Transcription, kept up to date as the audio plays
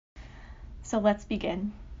So let's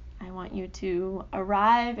begin. I want you to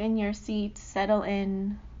arrive in your seat, settle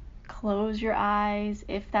in, close your eyes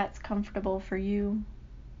if that's comfortable for you.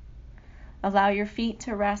 Allow your feet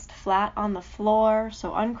to rest flat on the floor,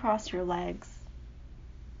 so uncross your legs.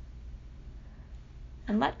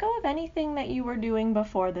 And let go of anything that you were doing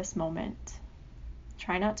before this moment.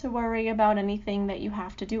 Try not to worry about anything that you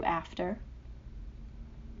have to do after.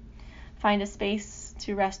 Find a space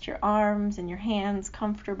to rest your arms and your hands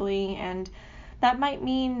comfortably, and that might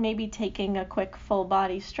mean maybe taking a quick full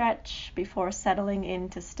body stretch before settling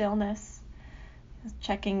into stillness.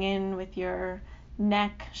 Checking in with your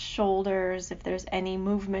neck, shoulders, if there's any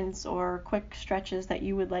movements or quick stretches that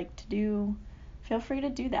you would like to do, feel free to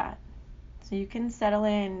do that. So you can settle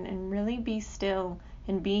in and really be still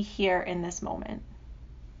and be here in this moment.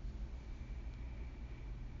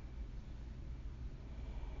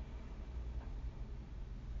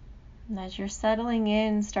 And as you're settling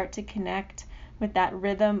in, start to connect with that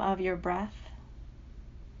rhythm of your breath.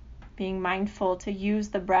 Being mindful to use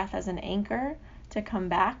the breath as an anchor to come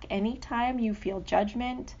back anytime you feel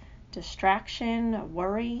judgment, distraction,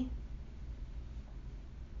 worry.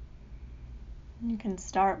 You can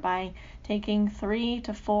start by taking 3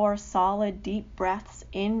 to 4 solid deep breaths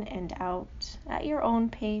in and out at your own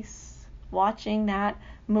pace, watching that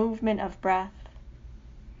movement of breath.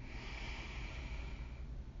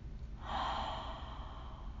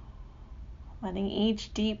 Letting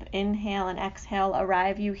each deep inhale and exhale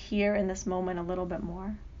arrive you here in this moment a little bit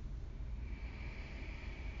more.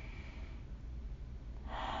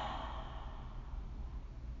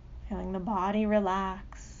 Feeling the body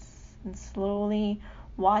relax and slowly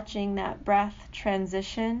watching that breath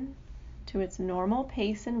transition to its normal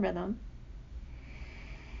pace and rhythm.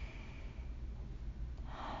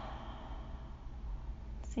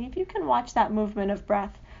 See if you can watch that movement of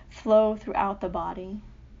breath flow throughout the body,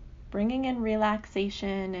 bringing in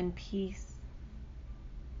relaxation and peace.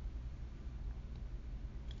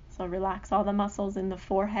 So relax all the muscles in the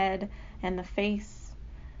forehead and the face,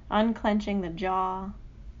 unclenching the jaw.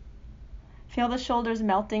 Feel the shoulders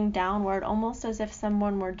melting downward, almost as if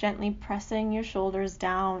someone were gently pressing your shoulders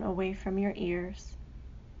down away from your ears.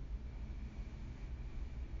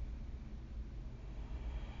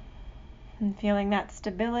 And feeling that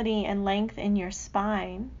stability and length in your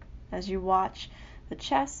spine as you watch the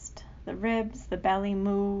chest, the ribs, the belly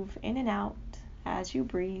move in and out as you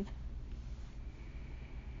breathe.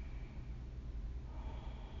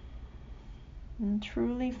 And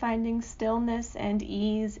truly finding stillness and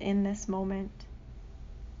ease in this moment.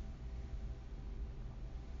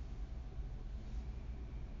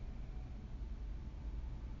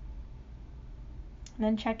 And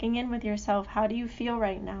then checking in with yourself, how do you feel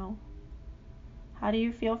right now? How do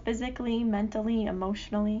you feel physically, mentally,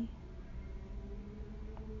 emotionally?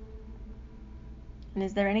 And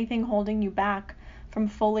is there anything holding you back from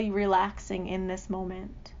fully relaxing in this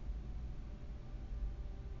moment?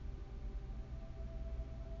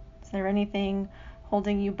 Is there anything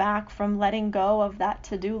holding you back from letting go of that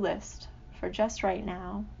to-do list for just right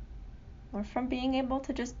now? Or from being able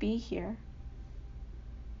to just be here?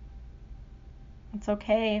 It's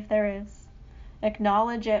okay if there is.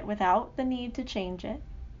 Acknowledge it without the need to change it.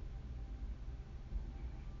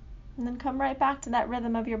 And then come right back to that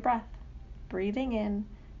rhythm of your breath, breathing in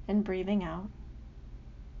and breathing out.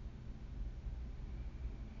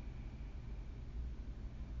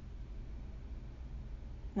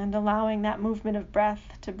 And allowing that movement of breath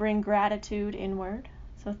to bring gratitude inward.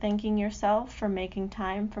 So thanking yourself for making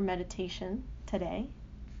time for meditation today,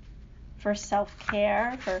 for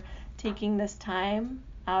self-care, for taking this time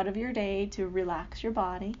out of your day to relax your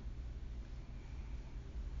body.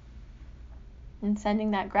 And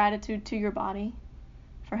sending that gratitude to your body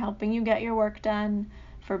for helping you get your work done,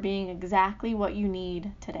 for being exactly what you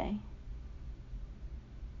need today.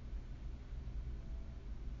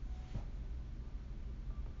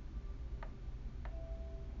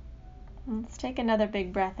 Let's take another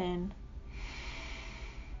big breath in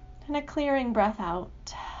and a clearing breath out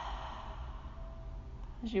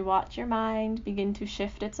as you watch your mind begin to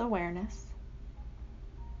shift its awareness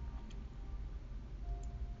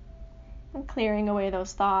and clearing away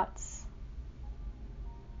those thoughts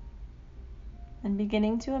and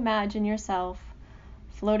beginning to imagine yourself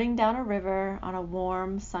floating down a river on a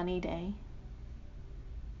warm, sunny day.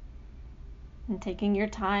 And taking your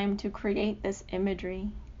time to create this imagery.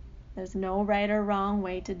 There's no right or wrong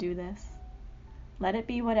way to do this. Let it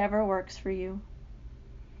be whatever works for you.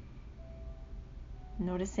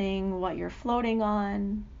 Noticing what you're floating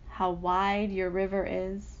on, how wide your river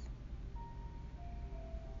is.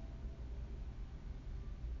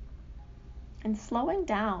 And slowing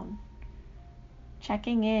down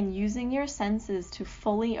checking in, using your senses to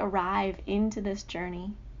fully arrive into this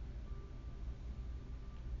journey.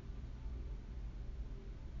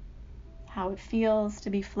 How it feels to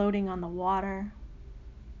be floating on the water,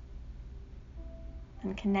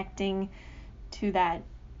 and connecting to that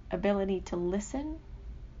ability to listen.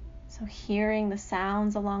 So hearing the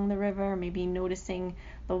sounds along the river, maybe noticing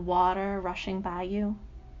the water rushing by you.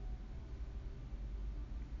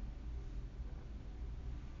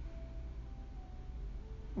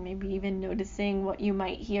 Maybe even noticing what you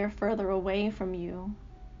might hear further away from you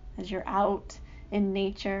as you're out in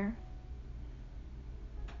nature.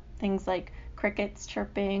 Things like crickets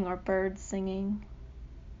chirping or birds singing.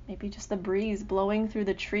 Maybe just the breeze blowing through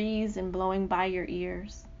the trees and blowing by your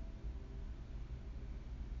ears.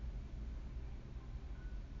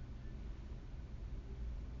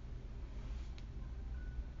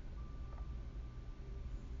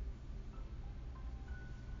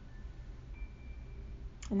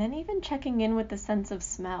 And then even checking in with the sense of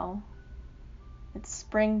smell. It's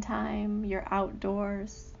springtime, you're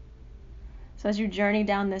outdoors. So as you journey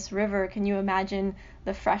down this river, can you imagine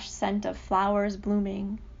the fresh scent of flowers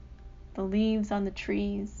blooming, the leaves on the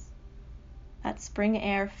trees, that spring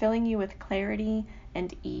air filling you with clarity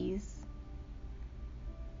and ease?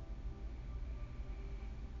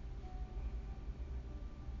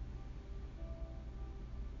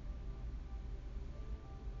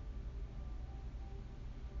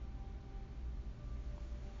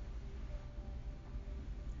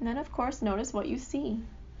 And then, of course, notice what you see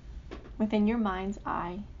within your mind's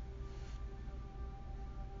eye.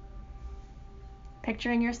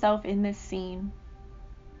 Picturing yourself in this scene,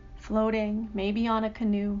 floating, maybe on a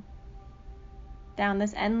canoe, down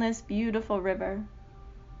this endless, beautiful river,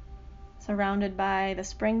 surrounded by the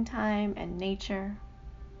springtime and nature.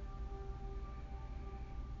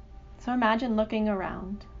 So imagine looking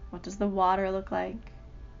around. What does the water look like?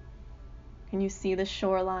 Can you see the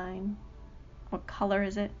shoreline? What color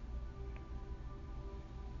is it?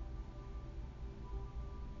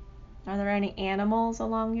 Are there any animals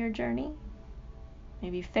along your journey?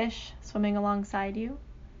 Maybe fish swimming alongside you?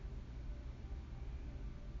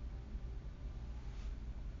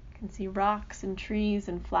 You can see rocks and trees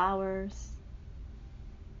and flowers.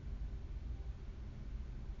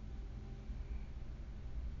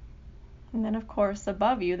 And then, of course,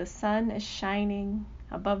 above you, the sun is shining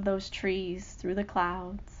above those trees through the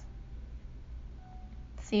clouds.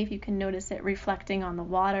 See if you can notice it reflecting on the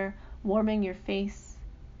water, warming your face.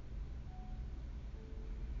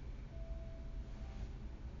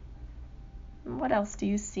 And what else do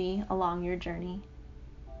you see along your journey?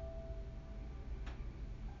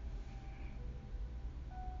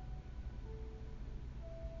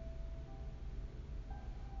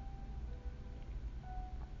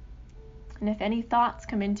 And if any thoughts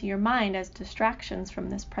come into your mind as distractions from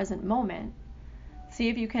this present moment, see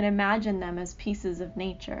if you can imagine them as pieces of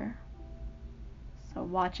nature. So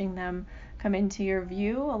watching them come into your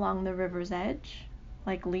view along the river's edge,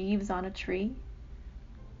 like leaves on a tree.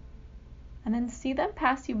 And then see them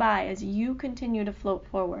pass you by as you continue to float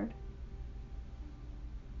forward.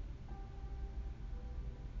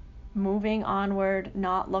 Moving onward,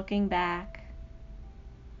 not looking back,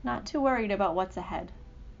 not too worried about what's ahead.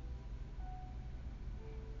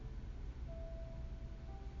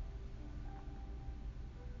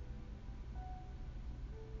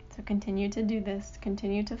 So continue to do this,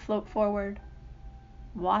 continue to float forward,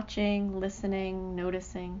 watching, listening,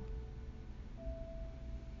 noticing.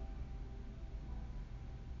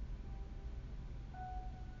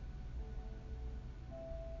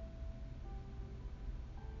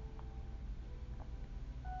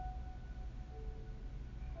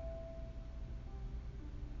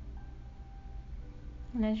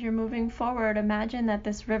 And as you're moving forward, imagine that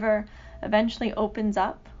this river eventually opens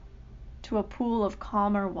up to a pool of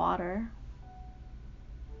calmer water,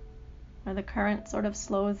 where the current sort of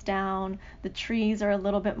slows down, the trees are a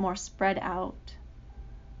little bit more spread out.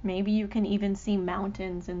 Maybe you can even see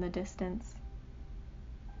mountains in the distance.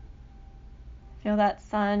 Feel that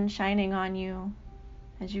sun shining on you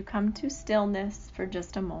as you come to stillness for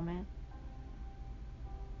just a moment.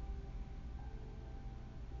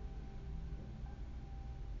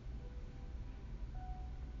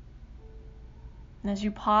 And as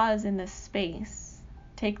you pause in this space,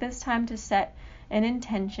 take this time to set an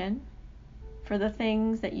intention for the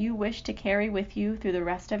things that you wish to carry with you through the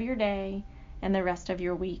rest of your day and the rest of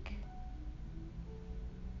your week.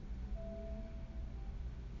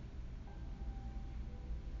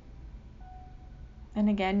 And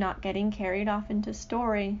again, not getting carried off into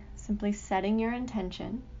story, simply setting your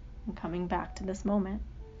intention and coming back to this moment.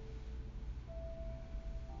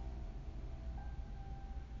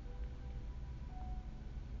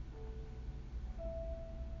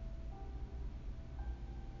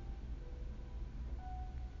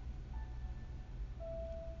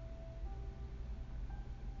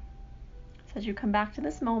 So as you come back to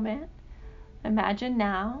this moment, imagine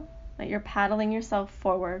now that you're paddling yourself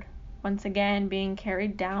forward, once again being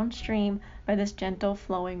carried downstream by this gentle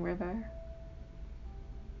flowing river.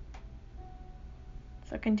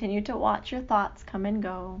 So continue to watch your thoughts come and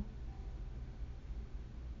go.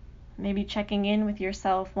 Maybe checking in with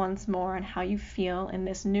yourself once more on how you feel in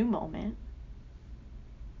this new moment.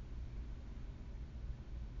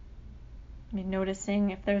 Maybe noticing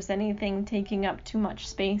if there's anything taking up too much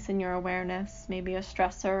space in your awareness, maybe a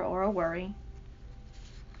stressor or a worry.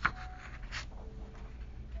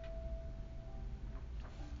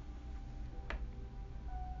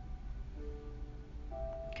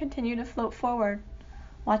 Continue to float forward,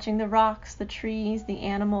 watching the rocks, the trees, the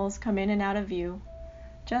animals come in and out of view,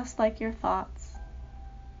 just like your thoughts.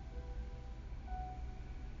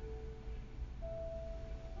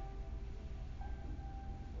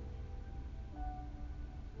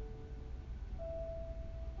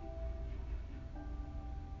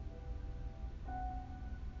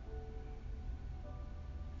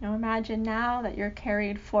 Now imagine now that you're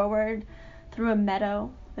carried forward through a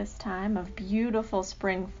meadow, this time of beautiful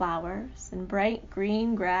spring flowers and bright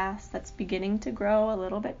green grass that's beginning to grow a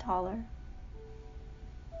little bit taller.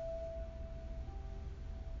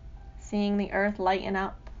 Seeing the earth lighten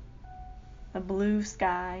up, the blue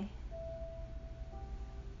sky.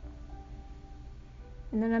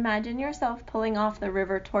 And then imagine yourself pulling off the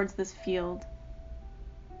river towards this field.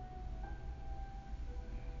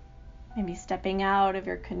 Maybe stepping out of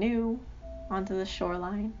your canoe onto the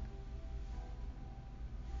shoreline.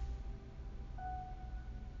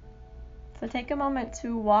 So take a moment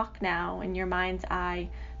to walk now in your mind's eye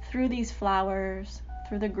through these flowers,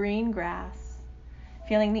 through the green grass,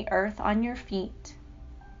 feeling the earth on your feet,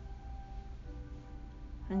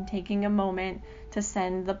 and taking a moment to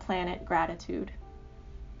send the planet gratitude.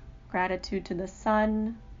 Gratitude to the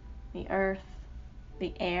sun, the earth,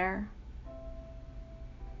 the air.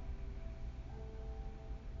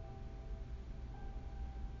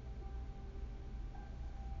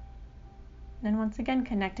 And once again,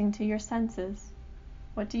 connecting to your senses.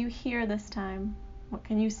 What do you hear this time? What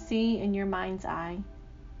can you see in your mind's eye?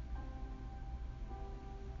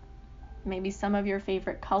 Maybe some of your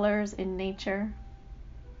favorite colors in nature.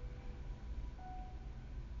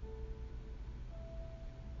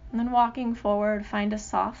 And then walking forward, find a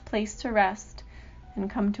soft place to rest and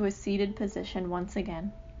come to a seated position once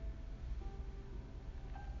again.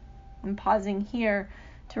 And pausing here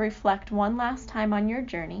to reflect one last time on your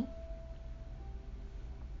journey.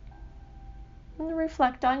 And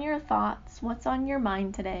reflect on your thoughts, what's on your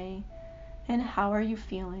mind today, and how are you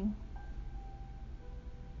feeling?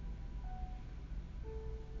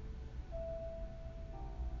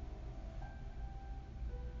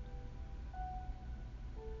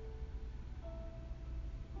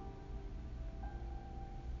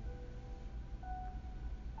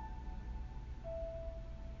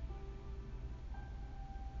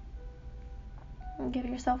 And give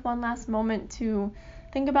yourself one last moment to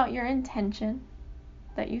think about your intention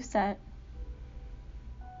that you set,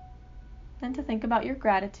 and to think about your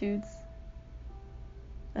gratitudes,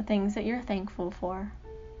 the things that you're thankful for.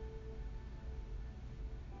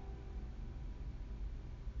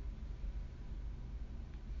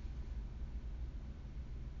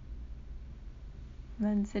 And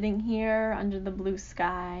then sitting here under the blue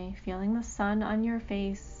sky, feeling the sun on your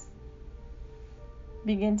face,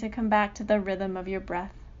 begin to come back to the rhythm of your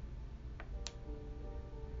breath.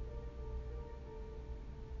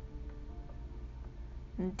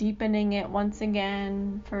 And deepening it once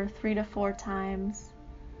again for 3 to 4 times.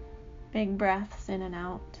 Big breaths in and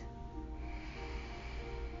out.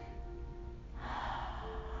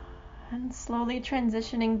 And slowly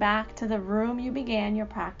transitioning back to the room you began your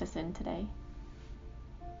practice in today.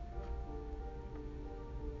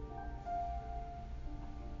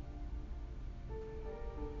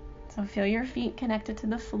 So feel your feet connected to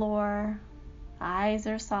the floor. Eyes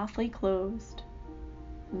are softly closed.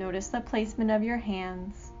 Notice the placement of your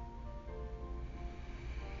hands.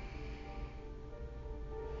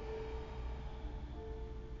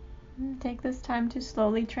 And take this time to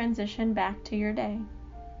slowly transition back to your day.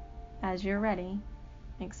 As you're ready,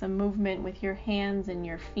 make some movement with your hands and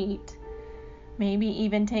your feet. Maybe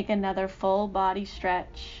even take another full body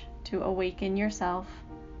stretch to awaken yourself.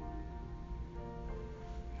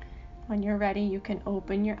 When you're ready, you can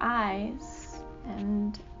open your eyes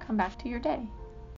and come back to your day.